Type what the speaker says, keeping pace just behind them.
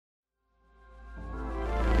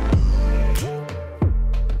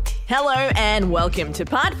Hello and welcome to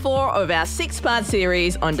part 4 of our 6-part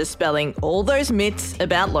series on dispelling all those myths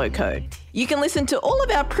about low-code. You can listen to all of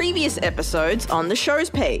our previous episodes on the show's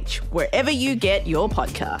page, wherever you get your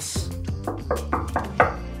podcasts.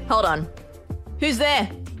 Hold on. Who's there?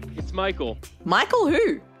 It's Michael. Michael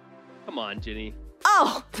who? Come on, Ginny.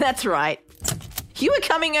 Oh, that's right. You were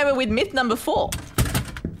coming over with myth number 4.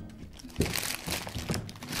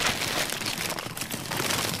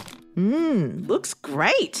 Looks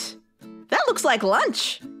great. That looks like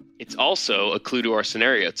lunch. It's also a clue to our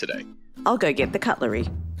scenario today. I'll go get the cutlery.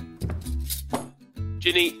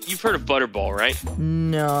 Ginny, you've heard of Butterball, right?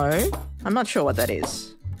 No, I'm not sure what that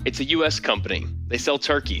is. It's a U.S. company. They sell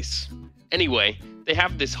turkeys. Anyway, they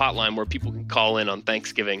have this hotline where people can call in on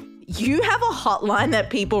Thanksgiving. You have a hotline that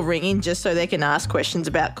people ring in just so they can ask questions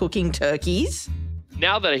about cooking turkeys?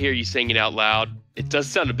 Now that I hear you saying it out loud, it does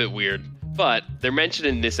sound a bit weird. But they're mentioned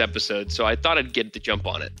in this episode, so I thought I'd get the jump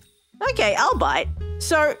on it. Okay, I'll bite.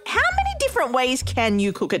 So, how many different ways can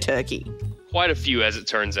you cook a turkey? Quite a few, as it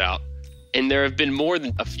turns out. And there have been more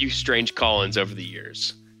than a few strange call-ins over the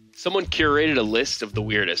years. Someone curated a list of the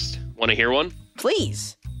weirdest. Want to hear one?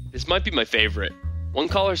 Please. This might be my favorite. One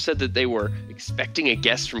caller said that they were expecting a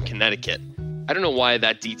guest from Connecticut. I don't know why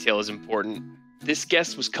that detail is important. This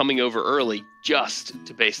guest was coming over early just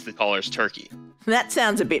to baste the caller's turkey. That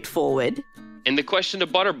sounds a bit forward. And the question to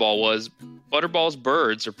Butterball was, Butterball's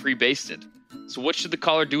birds are pre-basted. So what should the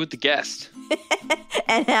caller do with the guest?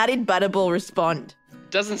 And how did Butterball respond?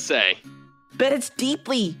 It doesn't say. But it's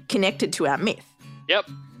deeply connected to our myth. Yep.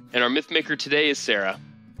 And our myth maker today is Sarah.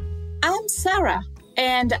 I'm Sarah,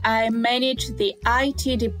 and I manage the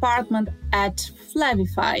IT department at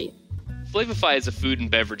Flavify. Flavify is a food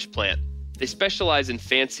and beverage plant. They specialize in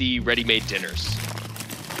fancy, ready-made dinners.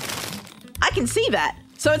 I can see that.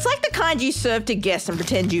 So it's like the kind you serve to guests and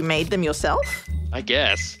pretend you made them yourself? I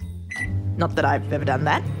guess. Not that I've ever done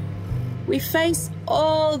that. We face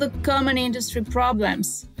all the common industry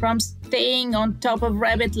problems, from staying on top of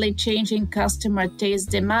rapidly changing customer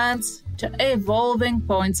taste demands to evolving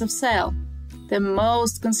points of sale. The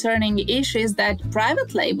most concerning issue is that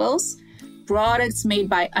private labels, products made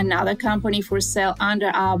by another company for sale under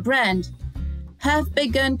our brand, have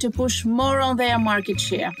begun to push more on their market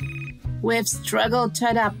share. We've struggled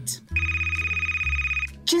to adapt.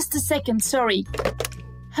 Just a second, sorry.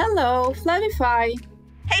 Hello, Flavify.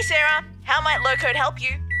 Hey Sarah, how might low-code help you?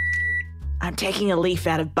 I'm taking a leaf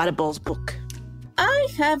out of Butterball's book. I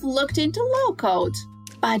have looked into low-code,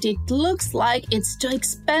 but it looks like it's too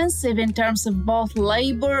expensive in terms of both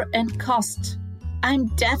labor and cost. I'm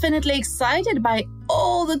definitely excited by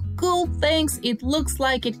all the cool things it looks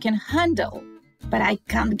like it can handle. But I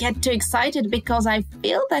can't get too excited because I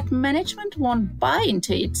feel that management won't buy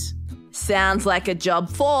into it. Sounds like a job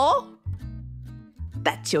for...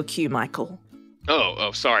 That's your cue, Michael.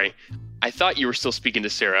 Oh, sorry. I thought you were still speaking to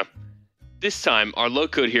Sarah. This time, our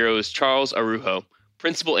low-code hero is Charles Arujo,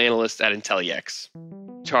 principal analyst at IntelliX.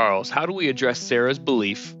 Charles, how do we address Sarah's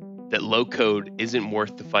belief that low-code isn't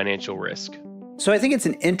worth the financial risk? So I think it's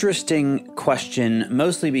an interesting question,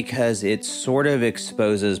 mostly because it sort of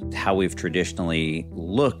exposes how we've traditionally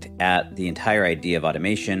looked at the entire idea of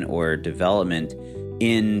automation or development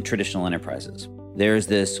in traditional enterprises. There's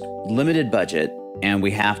this limited budget, and we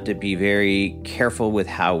have to be very careful with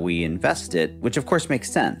how we invest it, which of course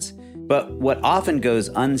makes sense. But what often goes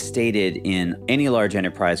unstated in any large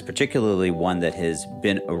enterprise, particularly one that has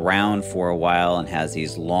been around for a while and has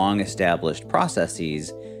these long established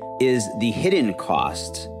processes, is the hidden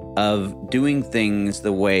cost of doing things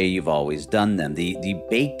the way you've always done them, the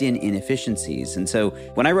baked-in inefficiencies. And so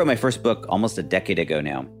when I wrote my first book almost a decade ago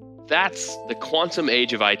now. That's the quantum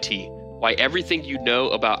age of IT, why everything you know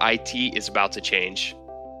about IT is about to change.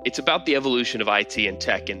 It's about the evolution of IT and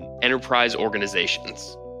tech in enterprise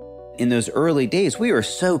organizations. In those early days, we were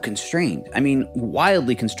so constrained. I mean,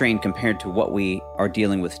 wildly constrained compared to what we are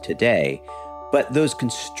dealing with today. But those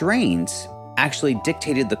constraints actually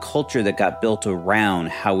dictated the culture that got built around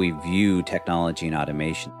how we view technology and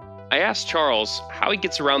automation. I asked Charles how he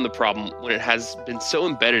gets around the problem when it has been so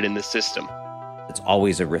embedded in the system. It's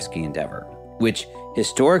always a risky endeavor, which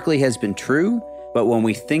historically has been true, but when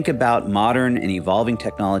we think about modern and evolving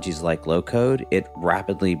technologies like low-code, it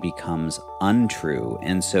rapidly becomes untrue.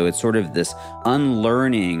 And so it's sort of this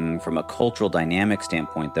unlearning from a cultural dynamic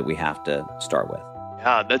standpoint that we have to start with.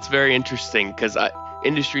 Yeah, that's very interesting because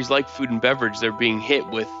industries like food and beverage, they're being hit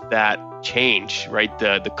with that change, right?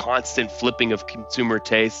 The constant flipping of consumer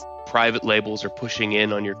taste. Private labels are pushing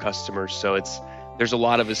in on your customers. So there's a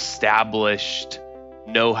lot of established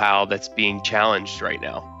know-how that's being challenged right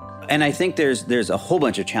now. And I think there's a whole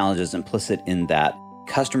bunch of challenges implicit in that.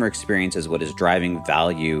 customer experience is what is driving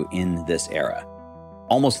value in this era.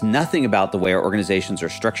 Almost nothing about the way our organizations are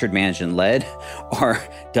structured, managed, and led are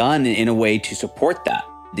done in a way to support that.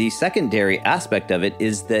 The secondary aspect of it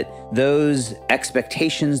is that those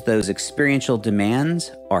expectations, those experiential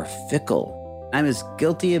demands are fickle. I'm as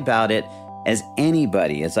guilty about it as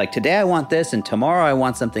anybody. It's like, today I want this and tomorrow I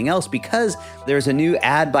want something else because there's a new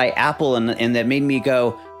ad by Apple and that made me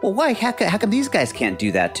go, well, why? How come these guys can't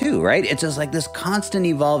do that too, right? It's just like this constant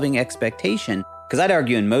evolving expectation. Because I'd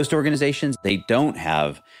argue in most organizations, they don't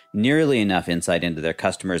have nearly enough insight into their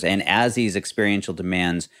customers. And as these experiential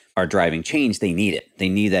demands are driving change, they need it. They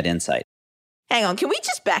need that insight. Hang on, can we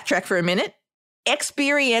just backtrack for a minute?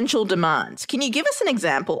 Experiential demands. Can you give us an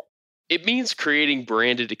example? It means creating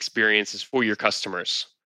branded experiences for your customers.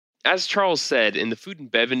 As Charles said, in the food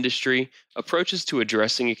and bev industry, approaches to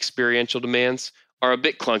addressing experiential demands are a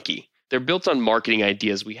bit clunky. They're built on marketing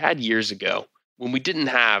ideas we had years ago, when we didn't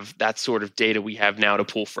have that sort of data we have now to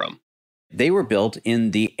pull from. They were built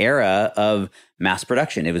in the era of mass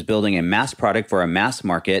production. It was building a mass product for a mass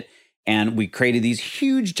market, and we created these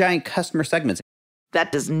huge, giant customer segments.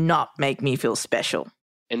 That does not make me feel special.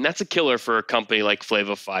 And that's a killer for a company like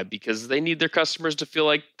Flavify because they need their customers to feel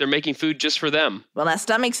like they're making food just for them. Well, our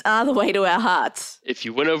stomachs are the way to our hearts. If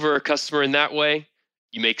you win over a customer in that way,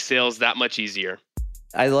 you make sales that much easier.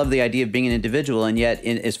 I love the idea of being an individual, and yet,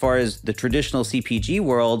 as far as the traditional CPG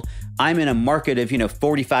world, I'm in a market of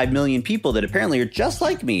 45 million people that apparently are just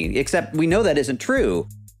like me, except we know that isn't true.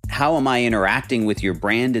 How am I interacting with your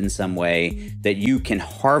brand in some way that you can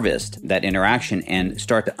harvest that interaction and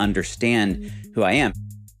start to understand who I am?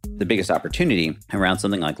 The biggest opportunity around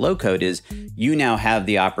something like low code is you now have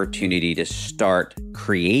the opportunity to start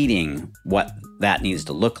creating what that needs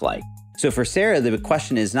to look like. So for Sarah, the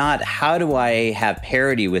question is not how do I have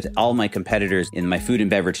parity with all my competitors in my food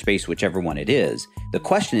and beverage space, whichever one it is. The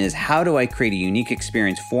question is how do I create a unique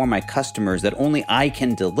experience for my customers that only I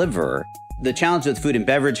can deliver? The challenge that food and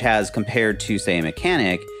beverage has compared to, say, a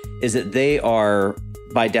mechanic is that they are,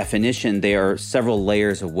 by definition, they are several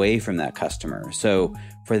layers away from that customer. So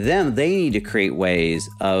for them, they need to create ways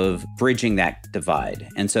of bridging that divide.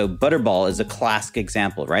 And so Butterball is a classic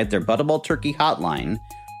example, right? Their Butterball Turkey Hotline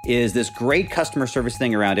is this great customer service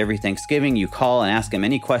thing around every Thanksgiving. You call and ask them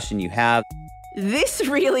any question you have. This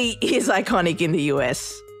really is iconic in the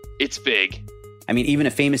US. It's big. I mean, even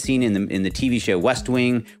a famous scene in the TV show West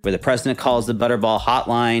Wing, where the president calls the Butterball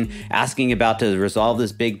hotline, asking about to resolve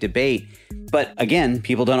this big debate. But again,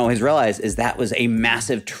 people don't always realize is that was a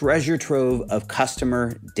massive treasure trove of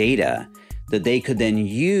customer data that they could then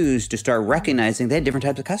use to start recognizing they had different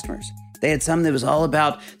types of customers. They had some that was all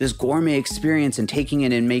about this gourmet experience and taking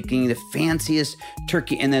it and making the fanciest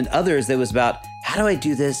turkey. And then others that was about, how do I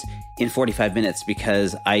do this in 45 minutes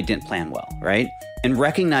because I didn't plan well, right? And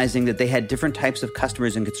recognizing that they had different types of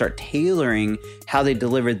customers and could start tailoring how they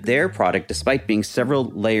delivered their product despite being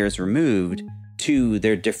several layers removed to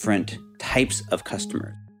their different types of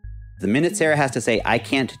customers. The minute Sarah has to say, I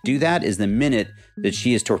can't do that, is the minute that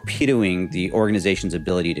she is torpedoing the organization's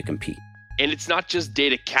ability to compete. And it's not just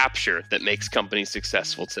data capture that makes companies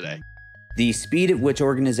successful today. The speed at which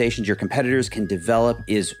organizations, your competitors, can develop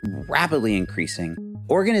is rapidly increasing.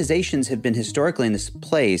 Organizations have been historically in this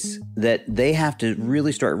place that they have to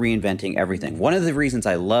really start reinventing everything. One of the reasons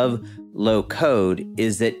I love low code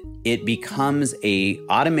is that it becomes a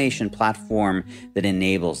automation platform that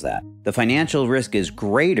enables that. The financial risk is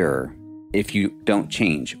greater if you don't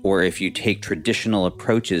change or if you take traditional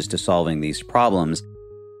approaches to solving these problems.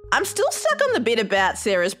 I'm still stuck on the bit about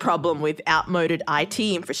Sarah's problem with outmoded IT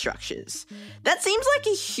infrastructures. That seems like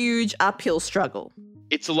a huge uphill struggle.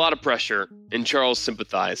 It's a lot of pressure, and Charles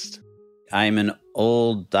sympathized. I'm an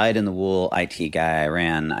old, dyed-in-the-wool IT guy. I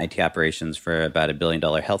ran IT operations for about $1 billion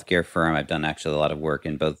healthcare firm. I've done actually a lot of work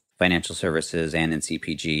in both financial services and in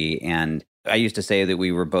CPG. And I used to say that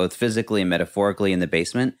we were both physically and metaphorically in the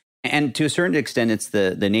basement. And to a certain extent, it's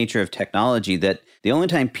the nature of technology that the only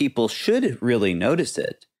time people should really notice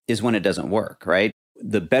it is when it doesn't work, right?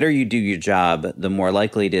 The better you do your job, the more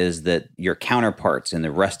likely it is that your counterparts in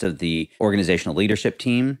the rest of the organizational leadership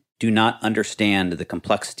team do not understand the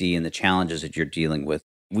complexity and the challenges that you're dealing with.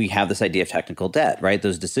 We have this idea of technical debt, right?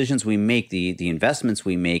 Those decisions we make, the investments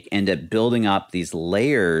we make end up building up these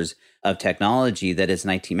layers of technology that as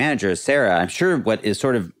an IT manager, Sarah, I'm sure what is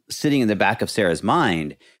sort of sitting in the back of Sarah's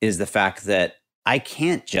mind is the fact that I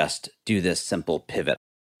can't just do this simple pivot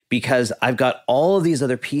because I've got all of these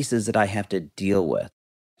other pieces that I have to deal with.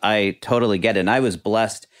 I totally get it. And I was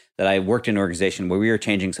blessed that I worked in an organization where we were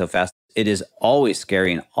changing so fast. It is always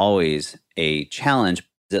scary and always a challenge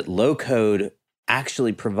that low code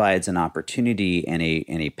actually provides an opportunity and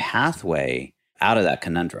a pathway out of that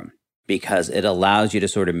conundrum, because it allows you to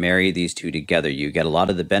sort of marry these two together. You get a lot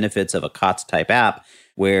of the benefits of a COTS type app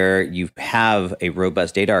where you have a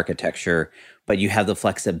robust data architecture, but you have the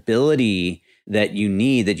flexibility that you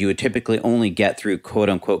need that you would typically only get through quote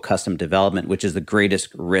unquote custom development, which is the greatest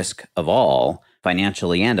risk of all,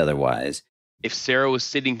 financially and otherwise. If Sarah was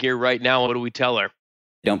sitting here right now, what do we tell her?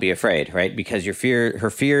 Don't be afraid, right? Because her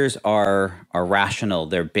fears are rational.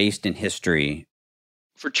 They're based in history.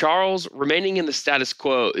 For Charles, remaining in the status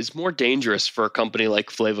quo is more dangerous for a company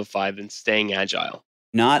like Flavify than staying agile.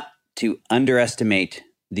 Not to underestimate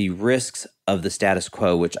the risks of the status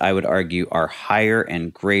quo, which I would argue are higher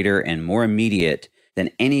and greater and more immediate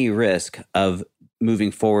than any risk of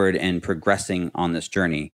moving forward and progressing on this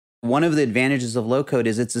journey. One of the advantages of low code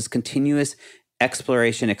is it's this continuous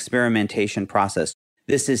exploration, experimentation process.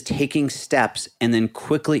 This is taking steps and then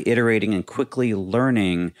quickly iterating and quickly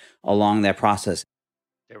learning along that process.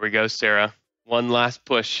 There we go, Sarah. One last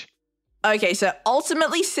push. Okay, so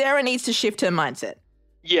ultimately, Sarah needs to shift her mindset.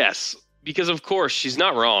 Yes, because of course, she's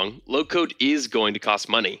not wrong. Low code is going to cost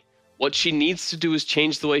money. What she needs to do is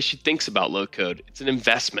change the way she thinks about low code. It's an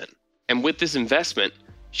investment. And with this investment,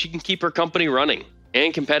 she can keep her company running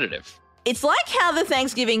and competitive. It's like how the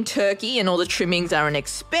Thanksgiving turkey and all the trimmings are an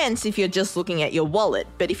expense if you're just looking at your wallet.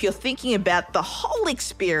 But if you're thinking about the whole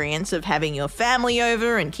experience of having your family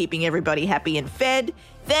over and keeping everybody happy and fed,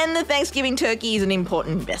 then the Thanksgiving turkey is an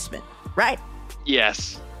important investment, right?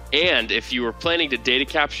 Yes. And if you were planning to data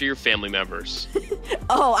capture your family members.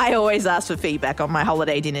 Oh, I always ask for feedback on my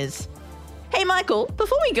holiday dinners. Hey, Michael,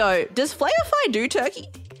 before we go, does Flavify do turkey?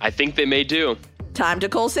 I think they may do. Time to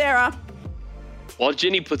call Sarah. While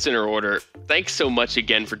Ginny puts in her order, thanks so much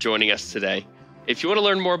again for joining us today. If you want to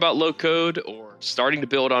learn more about low code or starting to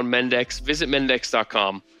build on Mendix, visit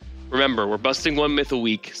Mendix.com. Remember, we're busting one myth a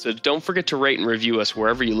week, so don't forget to rate and review us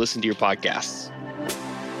wherever you listen to your podcasts.